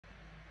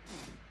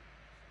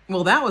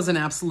Well, that was an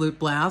absolute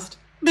blast.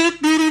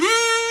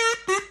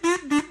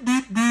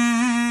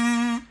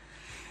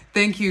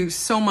 Thank you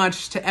so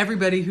much to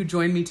everybody who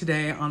joined me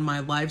today on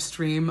my live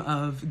stream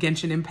of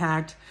Genshin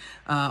Impact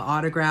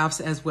autographs,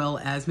 as well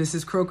as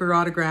Mrs. Croker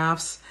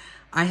autographs.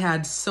 I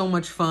had so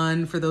much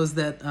fun. For those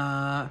that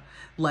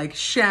like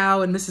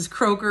Xiao and Mrs.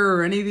 Croker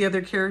or any of the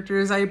other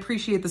characters, I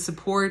appreciate the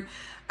support.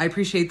 I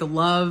appreciate the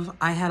love.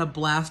 I had a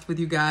blast with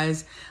you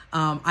guys.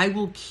 I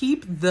will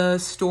keep the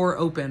store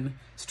open.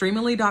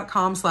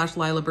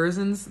 Streamily.com/Laila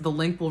Berzins. The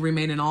link will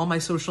remain in all my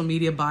social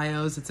media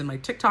bios. It's in my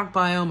TikTok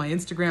bio, my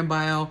Instagram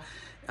bio,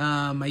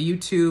 my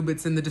YouTube.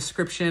 It's in the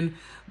description.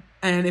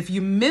 And if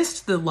you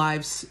missed the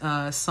live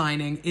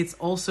signing, it's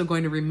also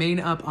going to remain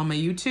up on my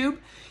YouTube.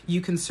 You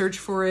can search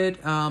for it.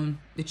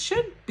 It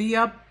should be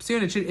up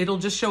soon. It'll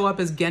just show up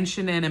as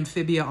Genshin and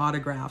Amphibia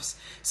autographs.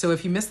 So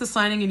if you missed the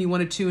signing and you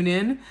want to tune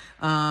in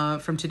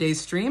from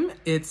today's stream,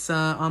 it's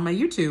on my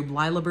YouTube,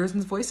 Laila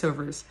Berzins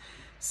Voiceovers.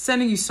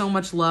 Sending you so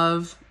much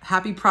love.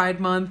 Happy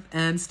Pride Month,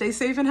 and stay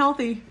safe and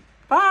healthy.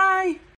 Bye.